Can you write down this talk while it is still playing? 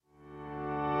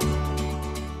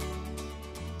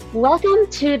Welcome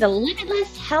to the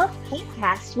Limitless Health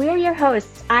Podcast. We are your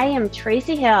hosts. I am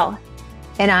Tracy Hill.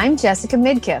 And I'm Jessica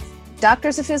Midkiff,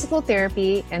 doctors of physical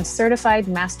therapy and certified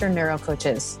master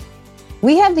neurocoaches.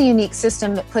 We have the unique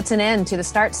system that puts an end to the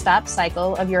start-stop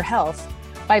cycle of your health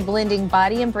by blending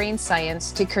body and brain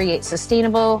science to create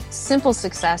sustainable, simple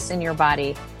success in your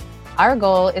body. Our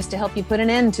goal is to help you put an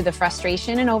end to the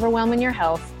frustration and overwhelm in your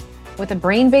health with a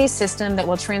brain-based system that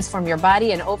will transform your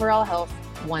body and overall health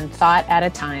one thought at a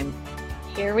time.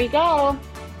 Here we go.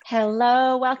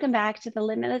 Hello, welcome back to the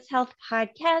Limitless Health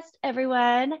Podcast,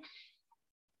 everyone.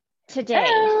 Today,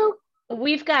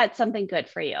 we've got something good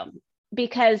for you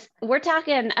because we're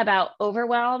talking about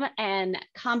overwhelm and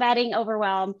combating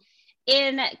overwhelm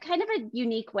in kind of a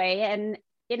unique way. And,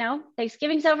 you know,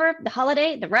 Thanksgiving's over, the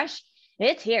holiday, the rush,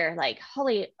 it's here, like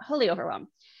holy overwhelm.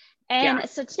 And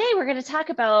so today we're going to talk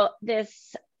about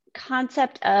this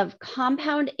concept of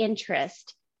compound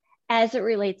interest as it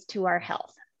relates to our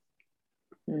health.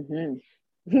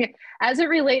 Mm-hmm. As it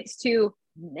relates to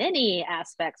many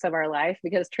aspects of our life,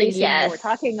 because Tracy and I were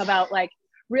talking about like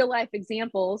real life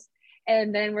examples,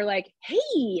 and then we're like,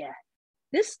 hey,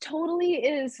 this totally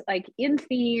is like in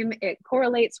theme. It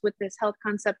correlates with this health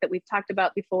concept that we've talked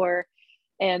about before.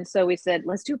 And so we said,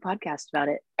 let's do a podcast about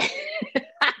it.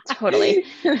 Totally.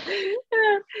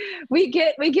 we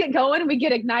get going, we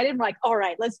get ignited. We're like, all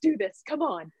right, let's do this. Come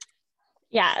on.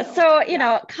 Yeah. So, you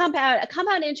know,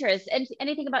 compound interest, and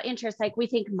anything about interest, like we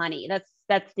think money,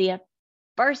 that's the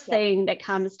first thing that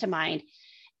comes to mind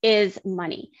is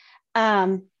money.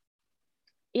 You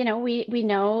know, we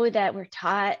know that we're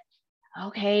taught,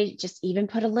 okay, just even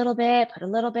put a little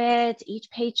bit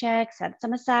each paycheck, set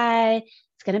some aside.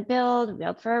 It's going to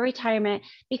build for a retirement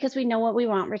because we know what we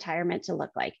want retirement to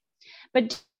look like.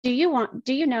 But do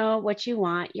you know what you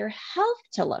want your health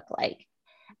to look like?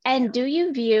 And do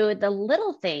you view the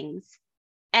little things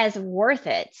as worth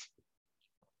it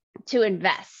to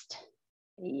invest?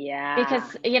 Yeah.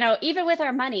 Because, you know, even with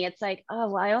our money, it's like, oh,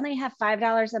 well, I only have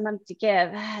 $5 a month to give.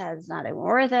 It's not even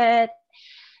worth it.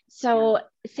 So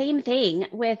same thing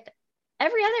with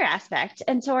every other aspect.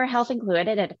 And so our health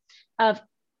included of,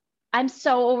 I'm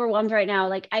so overwhelmed right now.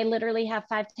 Like I literally have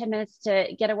 5-10 minutes to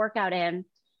get a workout in.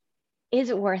 Is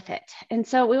it worth it? And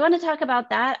so we want to talk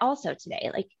about that also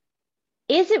today. Like,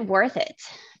 is it worth it?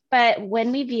 But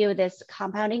when we view this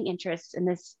compounding interest and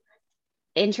this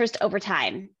interest over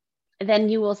time, then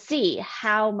you will see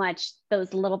how much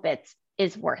those little bits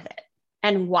is worth it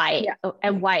and why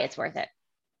it's worth it.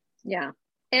 Yeah.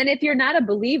 And if you're not a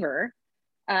believer,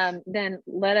 then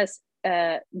let us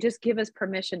just give us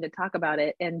permission to talk about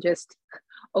it and just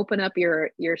open up your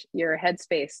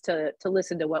headspace to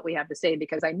listen to what we have to say,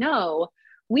 because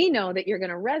we know that you're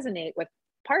going to resonate with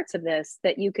parts of this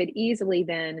that you could easily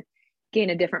then gain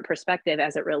a different perspective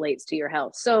as it relates to your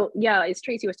health. So yeah, as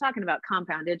Tracy was talking about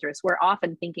compound interest, we're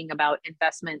often thinking about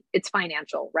investment. It's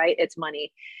financial, right? It's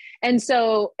money. And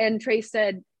Trace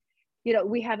said, you know,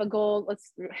 we have a goal,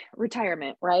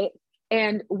 retirement, right?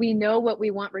 And we know what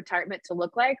we want retirement to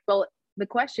look like. Well, the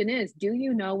question is, do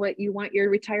you know what you want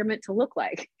your retirement to look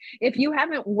like? If you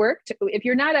haven't worked, if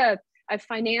you're not a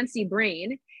financy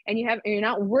brain and you're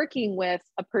not working with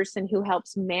a person who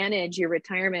helps manage your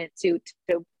retirement to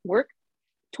work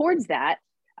towards that,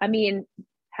 I mean,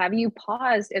 have you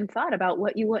paused and thought about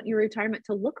what you want your retirement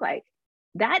to look like?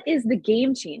 That is the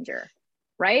game changer,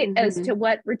 right? Mm-hmm. As to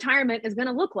what retirement is going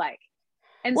to look like.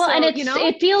 And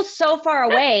it feels so far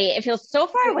away. It feels so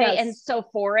far away and so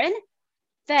foreign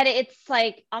that it's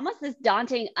like almost this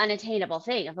daunting, unattainable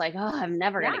thing of like, oh, I'm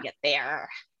never going to get there.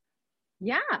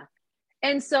 Yeah.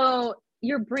 And so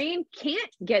your brain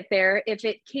can't get there if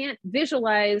it can't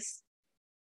visualize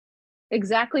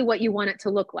exactly what you want it to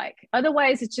look like.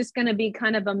 Otherwise, it's just going to be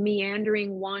kind of a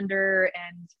meandering wander.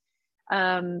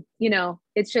 And, you know,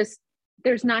 it's just,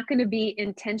 there's not going to be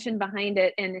intention behind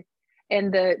it.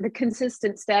 And the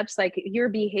consistent steps, like your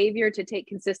behavior to take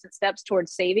consistent steps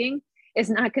towards saving is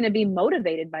not going to be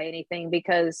motivated by anything,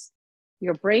 because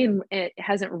your brain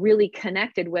hasn't really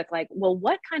connected with like, well,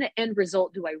 what kind of end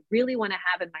result do I really want to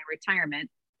have in my retirement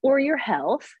or your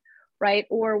health, right?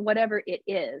 Or whatever it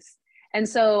is. And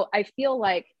so I feel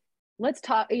like, let's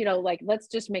talk, you know, like, let's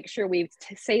just make sure we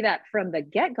say that from the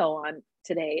get-go on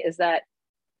today, is that,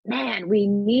 man, we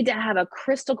need to have a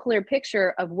crystal clear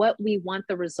picture of what we want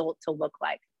the result to look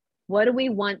like. What do we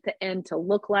want the end to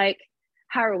look like?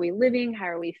 How are we living? How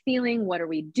are we feeling? What are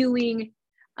we doing?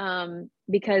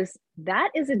 Because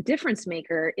that is a difference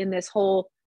maker in this whole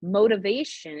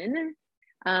motivation,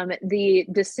 the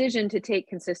decision to take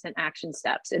consistent action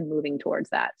steps and moving towards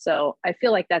that. So I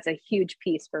feel like that's a huge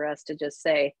piece for us to just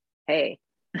say, hey,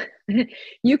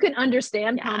 You can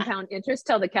understand Yeah. compound interest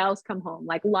till the cows come home.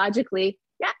 Like logically,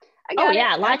 yeah, I Oh got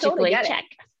yeah, it. I totally logically get it. check.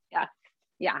 Yeah.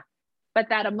 Yeah. But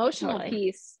that emotional Totally.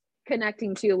 piece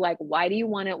connecting to like, why do you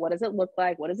want it? What does it look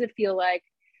like? What does it feel like?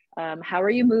 How are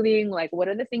you moving? Like, what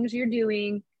are the things you're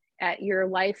doing at your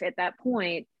life at that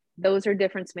point? Those are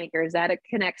difference makers. That it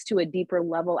connects to a deeper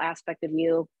level aspect of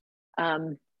you,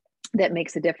 that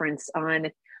makes a difference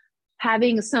on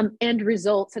having some end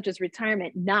result, such as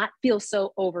retirement, not feel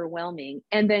so overwhelming.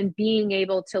 And then being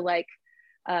able to like,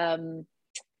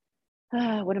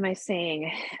 what am I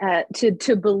saying?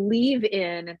 To believe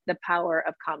in the power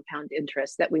of compound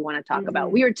interest that we want to talk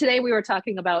about. Today we were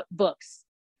talking about books.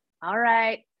 All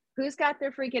right. Who's got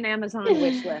their freaking Amazon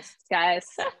wish lists, guys?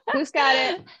 Who's got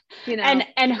it? You know,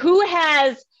 and who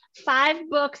has 5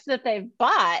 books that they've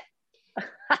bought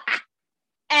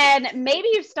and maybe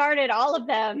you've started all of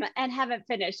them and haven't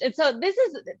finished. And so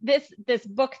this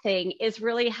book thing is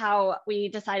really how we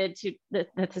decided that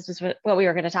this was what we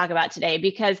were going to talk about today,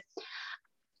 because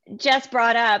Jess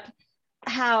brought up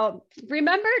how,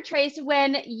 remember, Trace,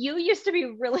 when you used to be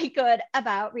really good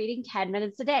about reading 10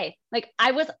 minutes a day? Like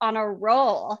I was on a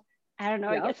roll. I don't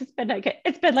know. Yep. I guess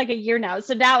it's been like a year now.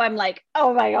 So now I'm like,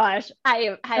 oh my gosh,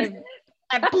 I've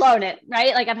blown it,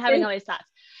 right? Like I'm having all these thoughts.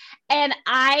 And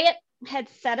I had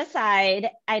set aside,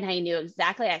 and I knew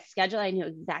exactly, I knew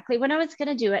exactly when I was going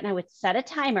to do it. And I would set a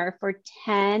timer for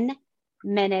 10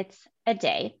 minutes a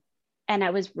day. And I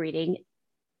was reading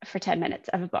for 10 minutes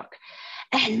of a book.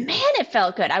 And man, it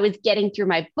felt good. I was getting through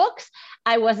my books.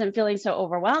 I wasn't feeling so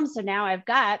overwhelmed. So now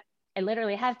I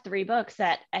literally have 3 books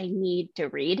that I need to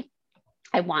read.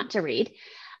 I want to read.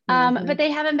 But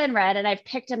they haven't been read, and I've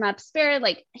picked them up spared,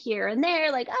 like here and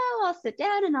there, like, oh, I'll sit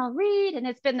down and I'll read. And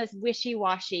it's been this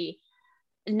wishy-washy,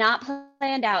 not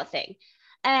planned out thing.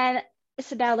 And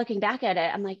so now looking back at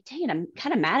it, I'm like, dang, I'm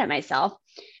kind of mad at myself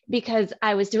because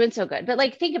I was doing so good. But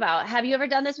like, think about, have you ever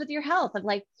done this with your health? Of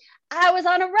like, I was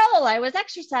on a roll, I was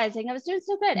exercising, I was doing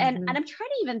so good. And I'm trying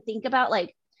to even think about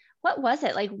like, what was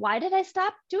it? Like, why did I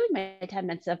stop doing my 10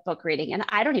 minutes of book reading? And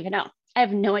I don't even know. I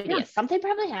have no idea. Yeah. Something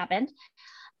probably happened.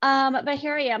 But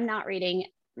here I am not reading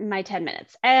my 10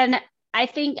 minutes. And I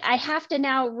think I have to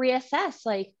now reassess,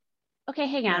 like, okay,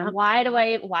 hang on. Why do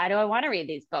I want to read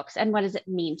these books? And what does it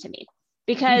mean to me?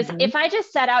 Because if I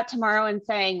just set out tomorrow and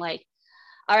saying like,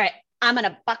 all right, I'm going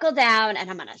to buckle down and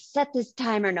I'm going to set this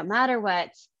timer no matter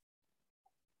what,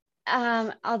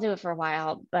 I'll do it for a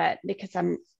while, but because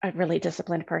I'm a really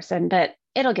disciplined person, but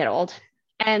it'll get old.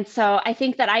 And so I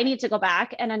think that I need to go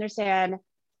back and understand,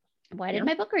 why did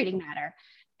my book reading matter?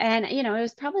 And, you know, it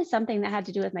was probably something that had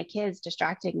to do with my kids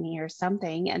distracting me or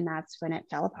something. And that's when it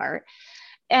fell apart.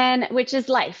 And which is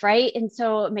life, right? And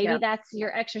so maybe that's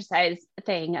your exercise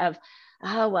thing of,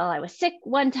 oh, well, I was sick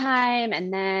one time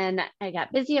and then I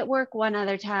got busy at work one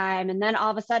other time. And then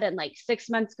all of a sudden, like 6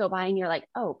 months go by and you're like,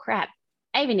 oh, crap,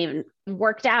 I haven't even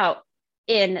worked out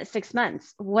in 6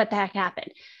 months. What the heck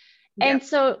happened? And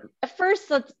so first,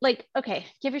 let's like, okay,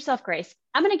 give yourself grace.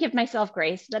 I'm going to give myself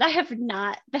grace that I have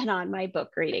not been on my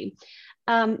book reading,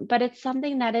 but it's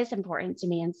something that is important to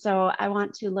me. And so I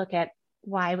want to look at,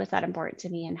 why was that important to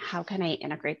me and how can I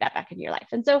integrate that back into your life?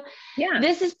 And so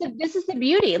this is the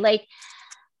beauty. Like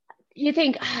you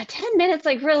think, 10 minutes,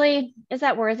 like really, is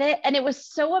that worth it? And it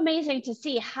was so amazing to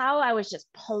see how I was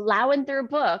just plowing through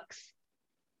books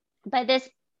by this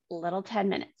little 10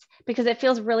 minutes, because it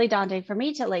feels really daunting for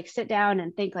me to like sit down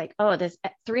and think like, oh, this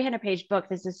 300-page book,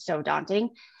 this is so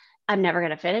daunting. I'm never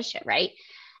going to finish it. Right.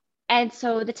 And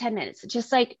so the 10 minutes,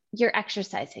 just like you're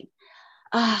exercising,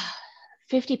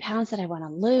 50 pounds that I want to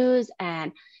lose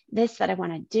and this that I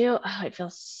want to do. Oh, it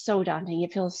feels so daunting.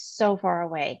 It feels so far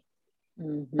away.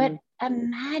 But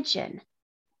imagine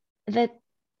the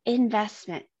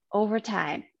investment over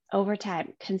time,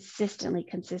 consistently,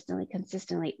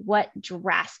 what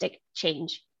drastic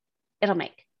change it'll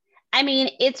make. I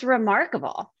mean, it's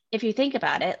remarkable if you think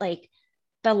about it, like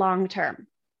the long term.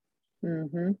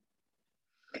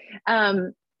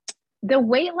 The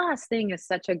weight loss thing is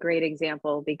such a great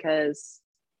example because,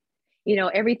 you know,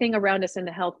 everything around us in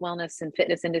the health, wellness, and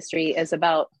fitness industry is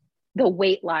about the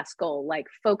weight loss goal, like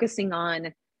focusing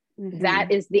on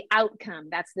that is the outcome.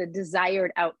 That's the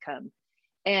desired outcome.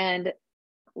 And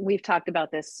we've talked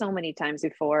about this so many times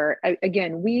before.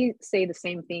 Again, we say the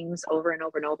same things over and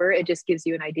over and over. It just gives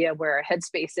you an idea where our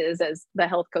headspace is as the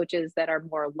health coaches that are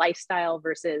more lifestyle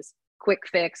versus quick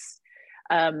fix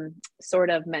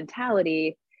sort of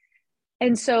mentality.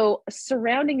 And so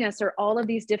surrounding us are all of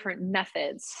these different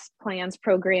methods, plans,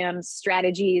 programs,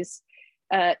 strategies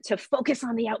to focus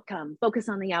on the outcome.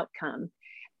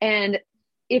 And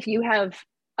if you have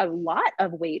a lot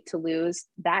of weight to lose,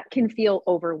 that can feel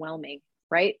overwhelming,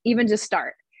 right? Even just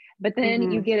start. But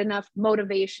then you get enough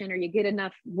motivation or you get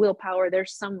enough willpower.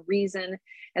 There's some reason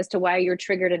as to why you're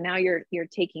triggered, and now you're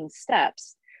taking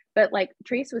steps. But like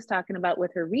Trace was talking about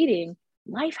with her reading,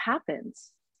 life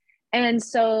happens. And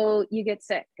so you get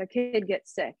sick, a kid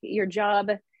gets sick, your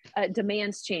job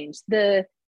demands change, the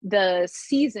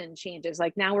season changes.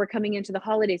 Like now we're coming into the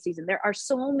holiday season. There are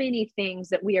so many things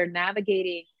that we are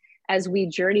navigating as we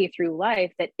journey through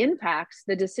life that impacts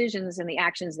the decisions and the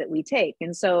actions that we take.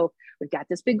 And so we've got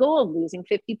this big goal of losing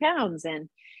 50 pounds, and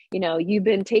you've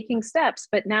been taking steps,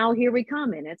 but now here we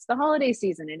come, and it's the holiday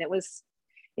season, and it was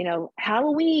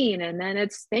Halloween, and then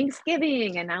it's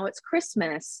Thanksgiving, and now it's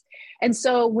Christmas. And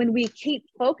so when we keep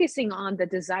focusing on the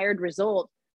desired result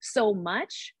so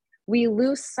much, we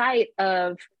lose sight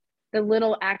of the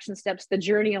little action steps, the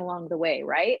journey along the way,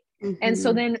 right? And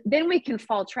so then we can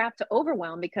fall trap to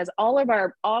overwhelm, because all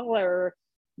our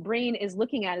brain is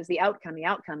looking at is the outcome,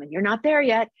 and you're not there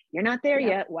yet. You're not there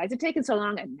yet. Why is it taking so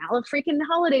long? And now the freaking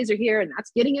holidays are here, and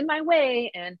that's getting in my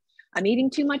way. And I'm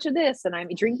eating too much of this, and I'm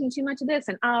drinking too much of this.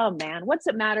 And oh man, what's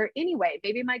it matter anyway?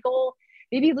 Maybe my goal,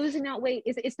 maybe losing that weight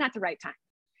it's not the right time.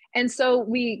 And so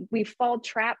we fall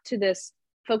trapped to this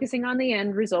focusing on the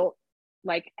end result,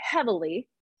 like heavily.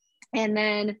 And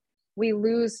then we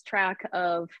lose track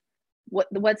of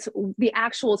what's the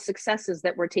actual successes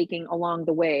that we're taking along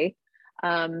the way.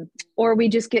 Or we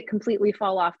just get completely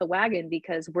fall off the wagon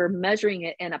because we're measuring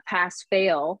it in a pass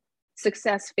fail,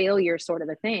 success failure sort of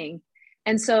a thing.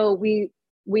 And so we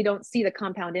don't see the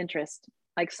compound interest.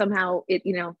 Like somehow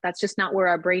that's just not where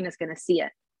our brain is going to see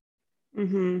it.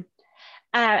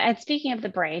 And speaking of the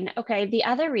brain, okay, the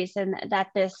other reason that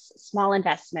this small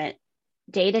investment,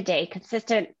 day-to-day,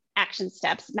 consistent action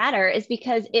steps matter is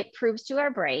because it proves to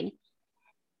our brain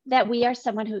that we are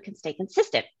someone who can stay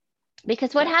consistent.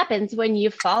 Because what happens when you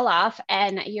fall off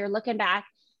and you're looking back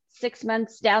 6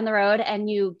 months down the road and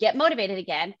you get motivated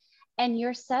again, and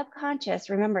your subconscious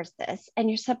remembers this, and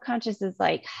your subconscious is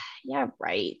like, yeah,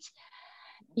 right.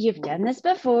 You've done this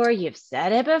before. You've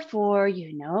said it before.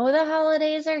 The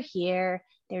holidays are here.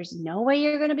 There's no way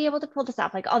you're going to be able to pull this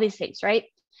off, like all these things, right?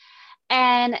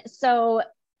 And so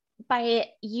by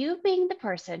you being the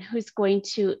person who's going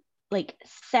to like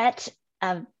set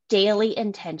a daily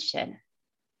intention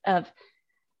of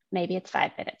maybe it's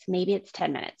 5 minutes, maybe it's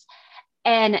 10 minutes,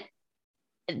 and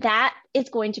that is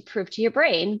going to prove to your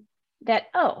brain that,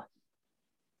 oh,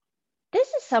 this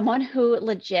is someone who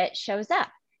legit shows up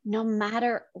no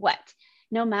matter what,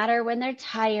 no matter when they're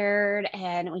tired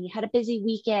and when you had a busy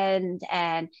weekend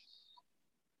and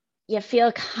you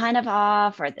feel kind of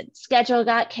off or the schedule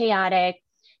got chaotic,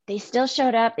 they still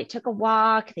showed up, they took a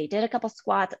walk, they did a couple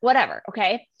squats, whatever.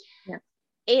 Okay. Yeah.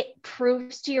 It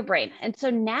proves to your brain. And so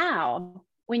now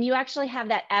when you actually have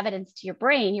that evidence to your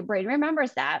brain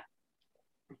remembers that,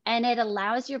 and it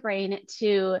allows your brain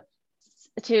to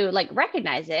like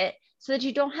recognize it so that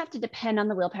you don't have to depend on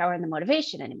the willpower and the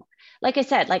motivation anymore. Like I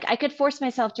said, like I could force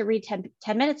myself to read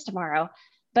 10 minutes tomorrow,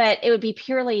 but it would be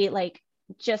purely like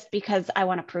just because I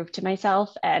want to prove to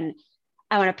myself and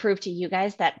I want to prove to you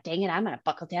guys that, dang it, I'm going to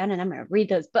buckle down and I'm going to read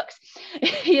those books,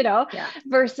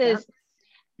 versus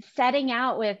setting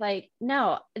out with like,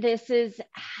 no, this is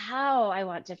how I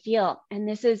want to feel. And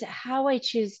this is how I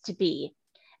choose to be.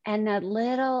 And the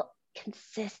little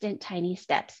consistent tiny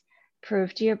steps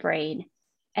prove to your brain.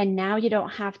 And now you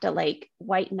don't have to like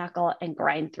white knuckle and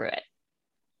grind through it.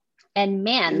 And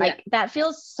man, like that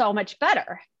feels so much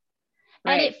better.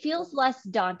 Right. And it feels less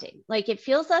daunting. Like it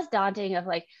feels less daunting of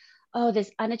like, oh, this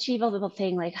unachievable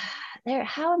thing, like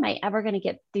how am I ever going to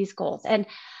get these goals? And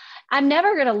I'm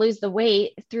never going to lose the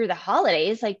weight through the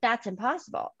holidays. Like that's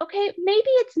impossible. Okay. Maybe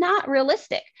it's not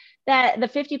realistic that the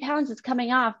 50 pounds is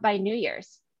coming off by New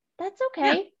Year's. That's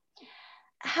okay. Yeah.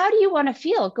 How do you want to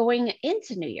feel going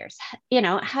into New Year's?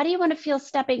 How do you want to feel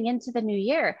stepping into the new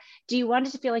year? Do you want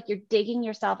it to feel like you're digging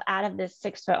yourself out of this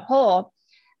 6-foot hole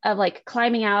of like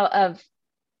climbing out of,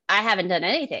 I haven't done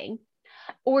anything?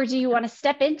 Or do you want to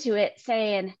step into it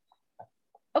saying,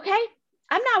 okay,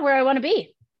 I'm not where I want to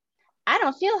be. I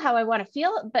don't feel how I want to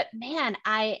feel, but man,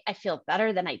 I feel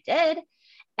better than I did.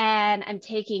 And I'm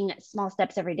taking small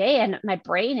steps every day. And my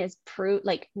brain is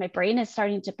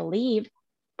starting to believe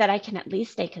that I can at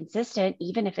least stay consistent,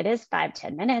 even if it is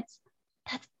 5-10 minutes.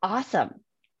 That's awesome.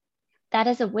 That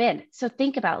is a win. So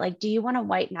think about like, do you want to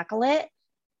white knuckle it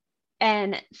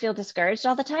and feel discouraged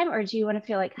all the time? Or do you want to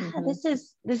feel like, this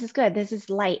is good. This is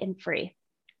light and free.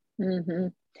 Mm-hmm.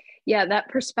 Yeah. That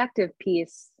perspective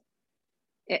piece.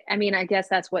 I guess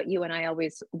that's what you and I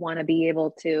always want to be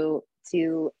able to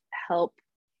help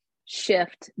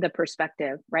shift the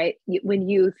perspective, right? When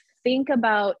you think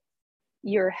about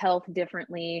your health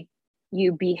differently,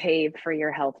 you behave for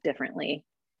your health differently.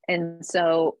 And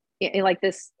so like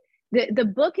this, the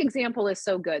book example is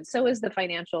so good. So is the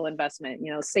financial investment,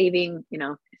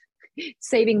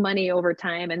 saving money over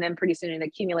time, and then pretty soon it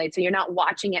accumulates. So you're not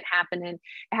watching it happen.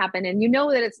 And you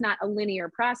know that it's not a linear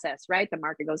process, right? The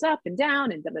market goes up and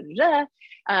down and da, da, da,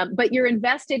 da. But you're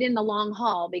invested in the long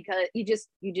haul because you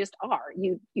just are,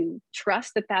 you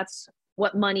trust that that's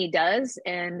what money does.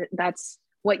 And that's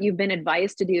what you've been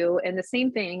advised to do. And the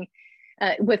same thing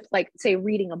with, like, say,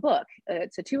 reading a book.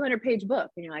 It's a 200-page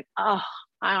book, and you're like, oh,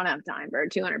 I don't have time for a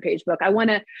 200-page book. I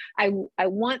want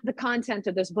the content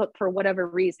of this book for whatever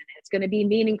reason. It's going to be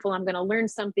meaningful. I'm going to learn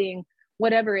something,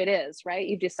 whatever it is, right?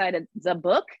 You've decided the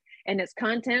book and its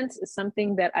contents is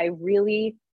something that I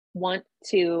really want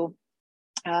to,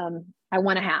 I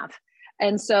want to have.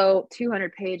 And so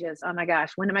 200 pages, oh my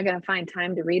gosh, when am I going to find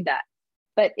time to read that?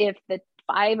 But if the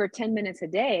 5 or 10 minutes a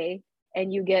day,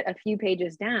 and you get a few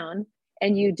pages down,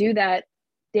 and you do that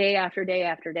day after day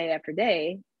after day after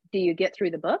day, do you get through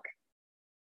the book?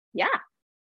 Yeah.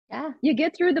 You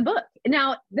get through the book.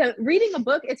 Now, the reading a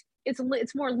book,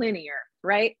 it's more linear,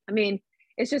 right? I mean,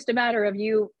 it's just a matter of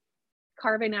you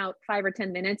carving out 5 or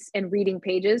 10 minutes and reading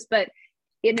pages. But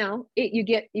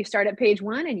you start at page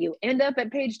 1 and you end up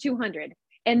at page 200.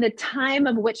 And the time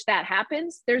of which that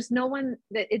happens, there's no one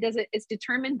that it doesn't. It's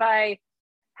determined by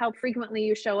how frequently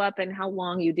you show up and how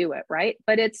long you do it, right?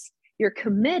 But you're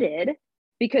committed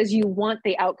because you want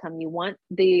the outcome. You want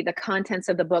the contents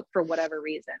of the book for whatever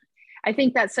reason. I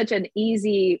think that's such an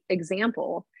easy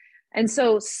example. And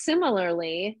so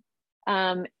similarly,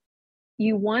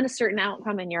 you want a certain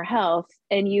outcome in your health,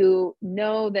 and you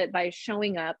know that by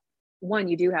showing up, one,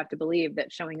 you do have to believe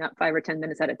that showing up 5 or 10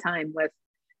 minutes at a time with,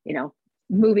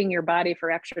 moving your body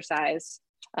for exercise,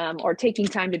 or taking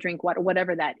time to drink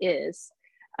whatever that is,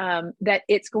 that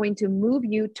it's going to move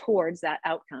you towards that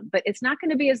outcome, but it's not going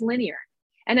to be as linear.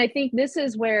 And I think this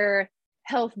is where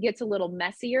health gets a little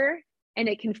messier, and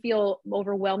it can feel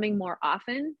overwhelming more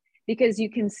often, because you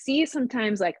can see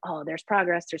sometimes like, oh, there's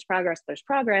progress.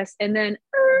 And then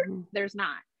there's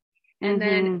not. And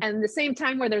then, and the same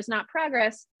time where there's not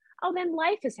progress, oh, then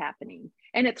life is happening,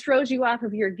 and it throws you off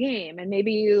of your game. And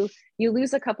maybe you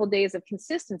lose a couple of days of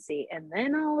consistency, and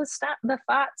then all the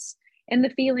thoughts and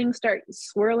the feelings start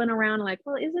swirling around like,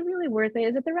 well, is it really worth it?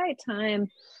 Is it the right time?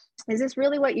 Is this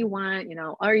really what you want?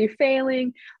 Are you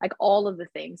failing? Like all of the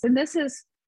things. And this is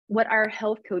what our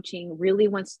health coaching really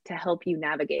wants to help you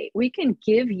navigate. We can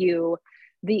give you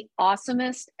the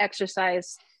awesomest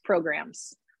exercise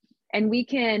programs, and we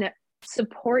can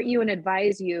support you and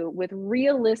advise you with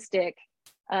realistic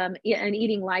an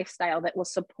eating lifestyle that will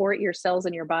support your cells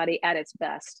in your body at its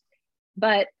best.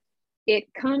 But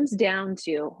it comes down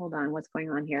to, hold on, what's going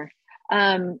on here?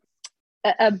 Like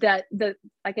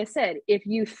I said, if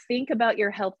you think about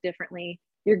your health differently,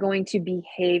 you're going to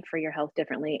behave for your health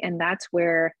differently. And that's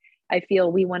where I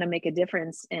feel we want to make a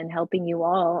difference in helping you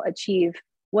all achieve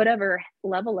whatever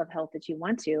level of health that you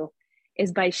want to,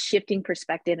 is by shifting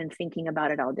perspective and thinking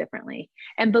about it all differently.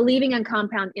 And believing in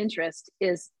compound interest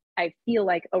is, I feel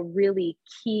like, a really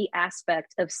key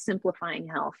aspect of simplifying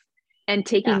health and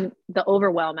taking the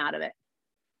overwhelm out of it.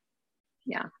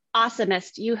 Yeah.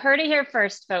 Awesomest. You heard it here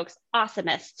first, folks.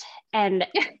 Awesomest. And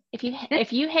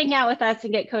if you hang out with us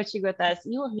and get coaching with us,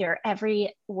 you will hear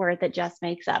every word that Jess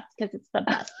makes up, because it's the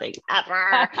best thing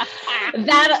ever.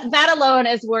 that alone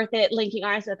is worth it, linking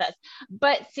arms with us.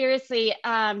 But seriously,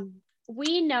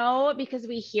 we know, because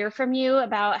we hear from you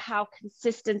about how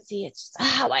consistency, it's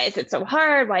just, why is it so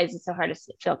hard? Why is it so hard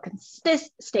to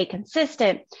stay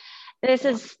consistent?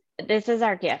 This is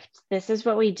our gift. This is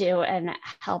what we do, and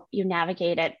help you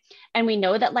navigate it. And we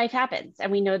know that life happens,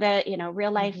 and we know that,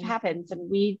 real life happens, and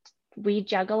we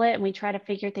juggle it, and we try to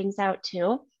figure things out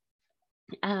too.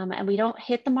 And we don't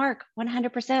hit the mark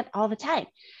 100% all the time,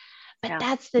 but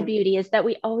that's the beauty, is that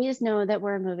we always know that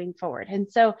we're moving forward. And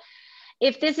so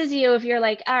if this is you, if you're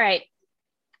like, all right,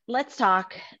 let's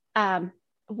talk.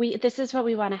 This is what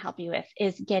we want to help you with,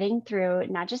 is getting through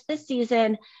not just this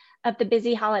season of the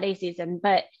busy holiday season,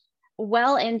 but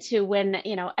well into when,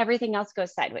 everything else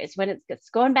goes sideways, when it's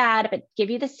going bad, but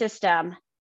give you the system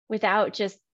without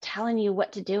just telling you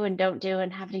what to do and don't do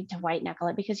and having to white knuckle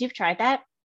it, because you've tried that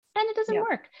and it doesn't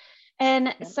work.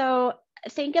 And so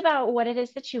think about what it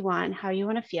is that you want, how you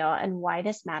want to feel, and why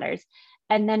this matters.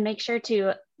 And then make sure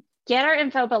to get our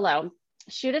info below,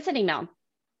 shoot us an email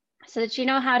so that you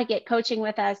know how to get coaching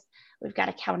with us. We've got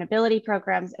accountability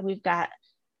programs, and we've got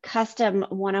custom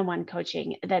one-on-one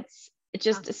coaching that's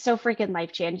just so freaking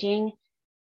life-changing.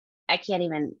 I can't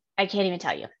I can't even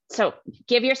tell you. So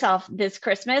give yourself this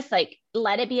Christmas, like,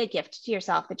 let it be a gift to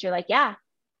yourself that you're like, yeah,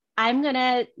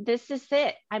 this is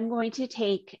it. I'm going to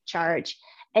take charge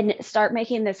and start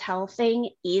making this health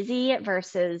thing easy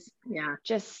versus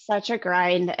just such a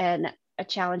grind and a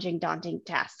challenging, daunting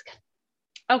task.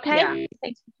 Okay. Yeah.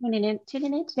 Thanks for tuning in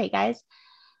today, guys.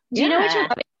 Do you know what you're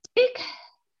loving this week?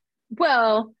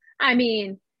 Well, I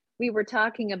mean, we were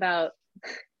talking about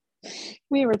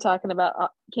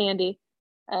candy.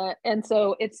 And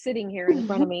so it's sitting here in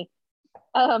front of me.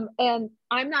 And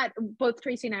I'm not, both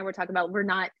Tracy and I were talking about, we're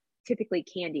not typically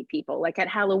candy people. Like at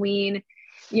Halloween,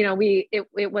 you know,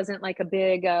 it wasn't like a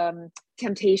big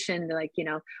temptation to, like, you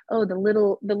know, oh, the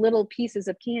little pieces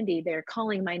of candy, they're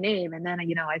calling my name. And then,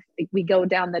 you know, we go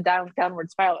down the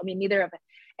downward spiral. I mean, neither of it.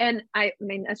 And I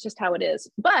mean, that's just how it is.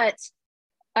 But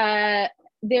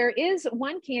there is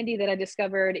one candy that I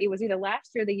discovered. It was either last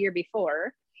year or the year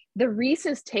before. The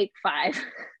Reese's Take 5.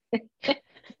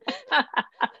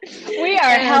 We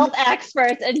are health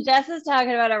experts, and Jess is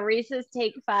talking about a Reese's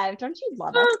Take 5. Don't you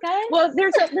love us, guys? Well,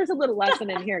 there's a little lesson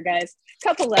in here, guys.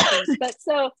 Couple lessons. But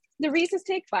so the Reese's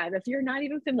Take 5, if you're not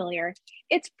even familiar,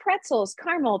 it's pretzels,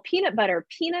 caramel, peanut butter,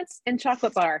 peanuts, and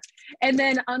chocolate bar. And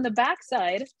then on the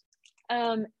backside,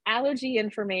 allergy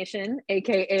information,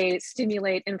 aka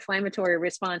stimulate inflammatory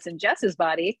response in Jess's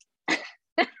body,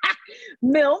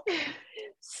 milk,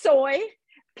 soy,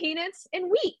 peanuts, and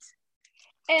wheat.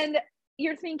 And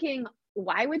you're thinking,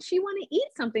 why would she want to eat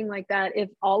something like that if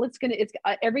all it's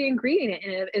every ingredient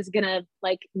in it is gonna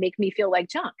like make me feel like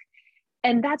junk?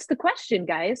 And that's the question,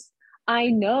 guys. I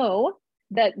know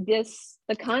that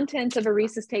the contents of a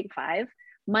Reese's Take 5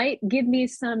 might give me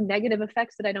some negative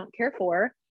effects that I don't care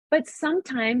for, but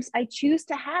sometimes I choose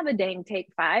to have a dang Take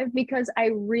 5 because I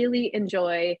really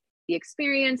enjoy the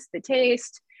experience, the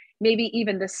taste, maybe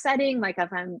even the setting, like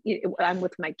if I'm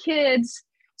with my kids.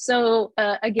 So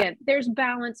again, there's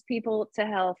balance, people, to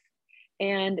health.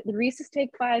 And the Reese's Take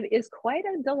 5 is quite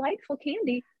a delightful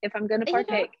candy if I'm going to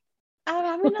partake.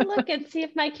 I'm going to look and see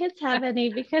if my kids have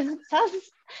any, because it sounds,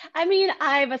 I mean,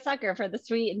 I'm a sucker for the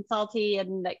sweet and salty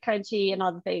and the crunchy and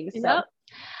all the things. So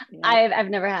I've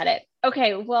never had it.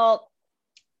 Okay. Well,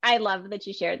 I love that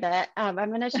you shared that. I'm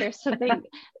going to share something,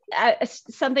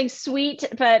 something sweet,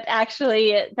 but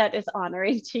actually that is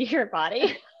honoring to your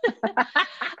body.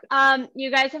 You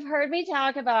guys have heard me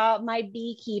talk about my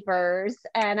beekeepers,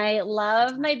 and I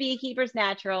love my beekeepers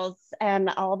naturals and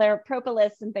all their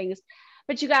propolis and things.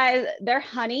 But you guys, their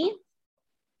honey,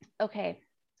 okay,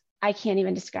 I can't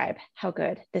even describe how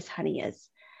good this honey is.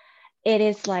 It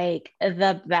is like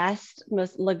the best,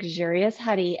 most luxurious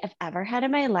honey I've ever had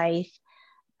in my life.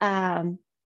 And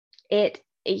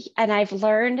I've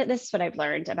learned, this is what I've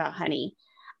learned about honey.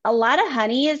 A lot of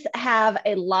honeys have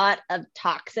a lot of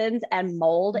toxins and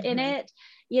mold in it.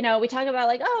 You know, we talk about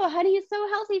like, oh, honey is so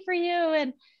healthy for you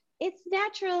and it's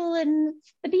natural and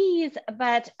it's the bees,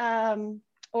 but,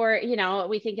 or, you know,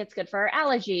 we think it's good for our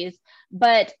allergies,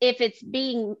 but if it's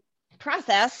being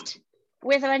processed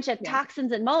with a bunch of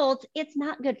toxins and molds, it's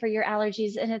not good for your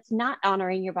allergies and it's not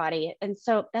honoring your body. And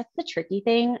so that's the tricky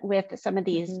thing with some of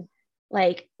these,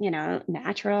 like, you know,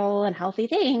 natural and healthy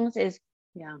things is,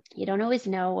 you don't always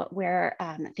know where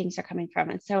things are coming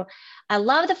from. And so I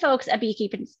love the folks at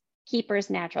Beekeepers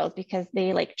Naturals because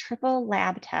they like triple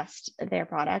lab test their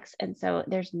products. And so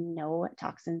there's no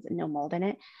toxins and no mold in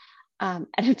it. And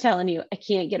I'm telling you, I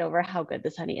can't get over how good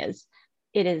this honey is.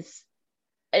 It is,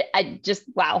 I just,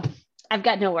 wow. I've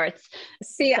got no words.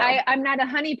 See, so, I'm not a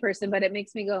honey person, but it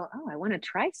makes me go, oh, I want to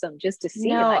try some just to see.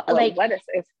 What is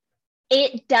this?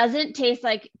 It doesn't taste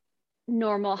like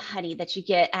normal honey that you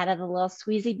get out of the little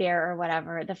squeezy bear or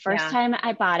whatever. The first time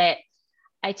I bought it,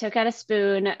 I took out a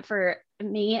spoon for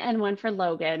me and one for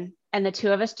Logan, and the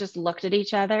two of us just looked at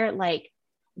each other like,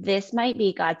 this might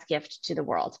be God's gift to the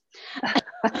world.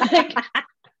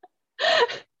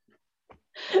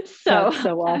 So that's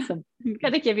so awesome. I'm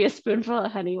gonna give you a spoonful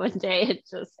of honey one day.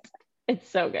 It's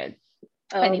so good.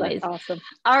 Oh, anyways, that's awesome.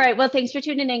 All right. Well, thanks for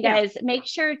tuning in, guys. Make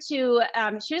sure to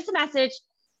shoot us a message,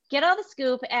 get all the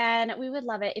scoop, and we would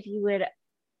love it if you would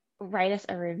write us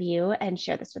a review and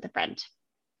share this with a friend.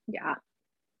 Yeah.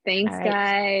 Thanks,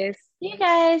 guys. See you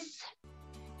guys.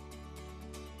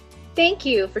 Thank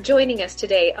you for joining us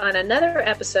today on another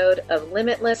episode of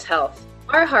Limitless Health.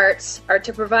 Our hearts are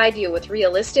to provide you with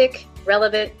realistic,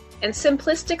 relevant, and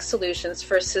simplistic solutions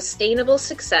for sustainable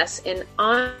success in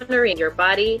honoring your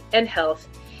body and health,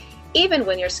 even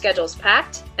when your schedule's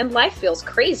packed and life feels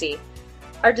crazy.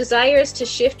 Our desire is to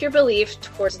shift your belief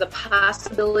towards the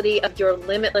possibility of your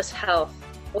limitless health,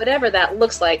 whatever that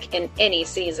looks like in any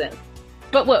season.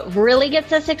 But what really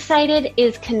gets us excited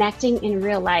is connecting in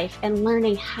real life and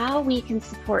learning how we can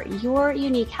support your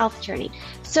unique health journey.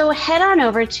 So head on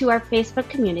over to our Facebook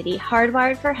community,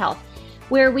 Hardwired for Health,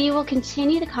 where we will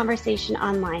continue the conversation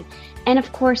online. And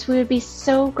of course, we would be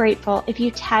so grateful if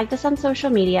you tagged us on social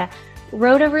media,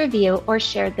 wrote a review, or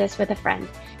shared this with a friend.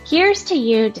 Here's to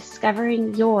you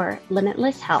discovering your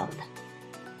limitless health.